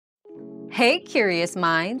Hey, curious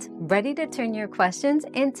minds, ready to turn your questions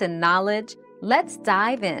into knowledge? Let's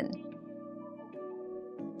dive in.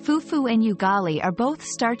 Fufu and ugali are both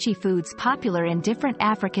starchy foods popular in different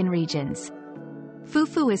African regions.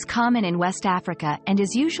 Fufu is common in West Africa and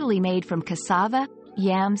is usually made from cassava,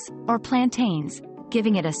 yams, or plantains,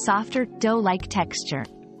 giving it a softer, dough-like texture.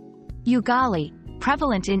 Ugali,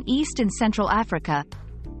 prevalent in East and Central Africa,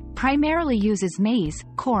 primarily uses maize,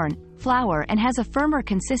 corn, flour and has a firmer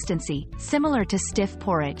consistency, similar to stiff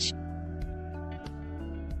porridge.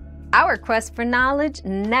 Our quest for knowledge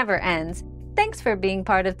never ends. Thanks for being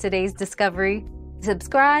part of today's discovery.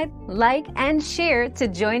 Subscribe, like, and share to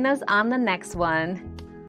join us on the next one.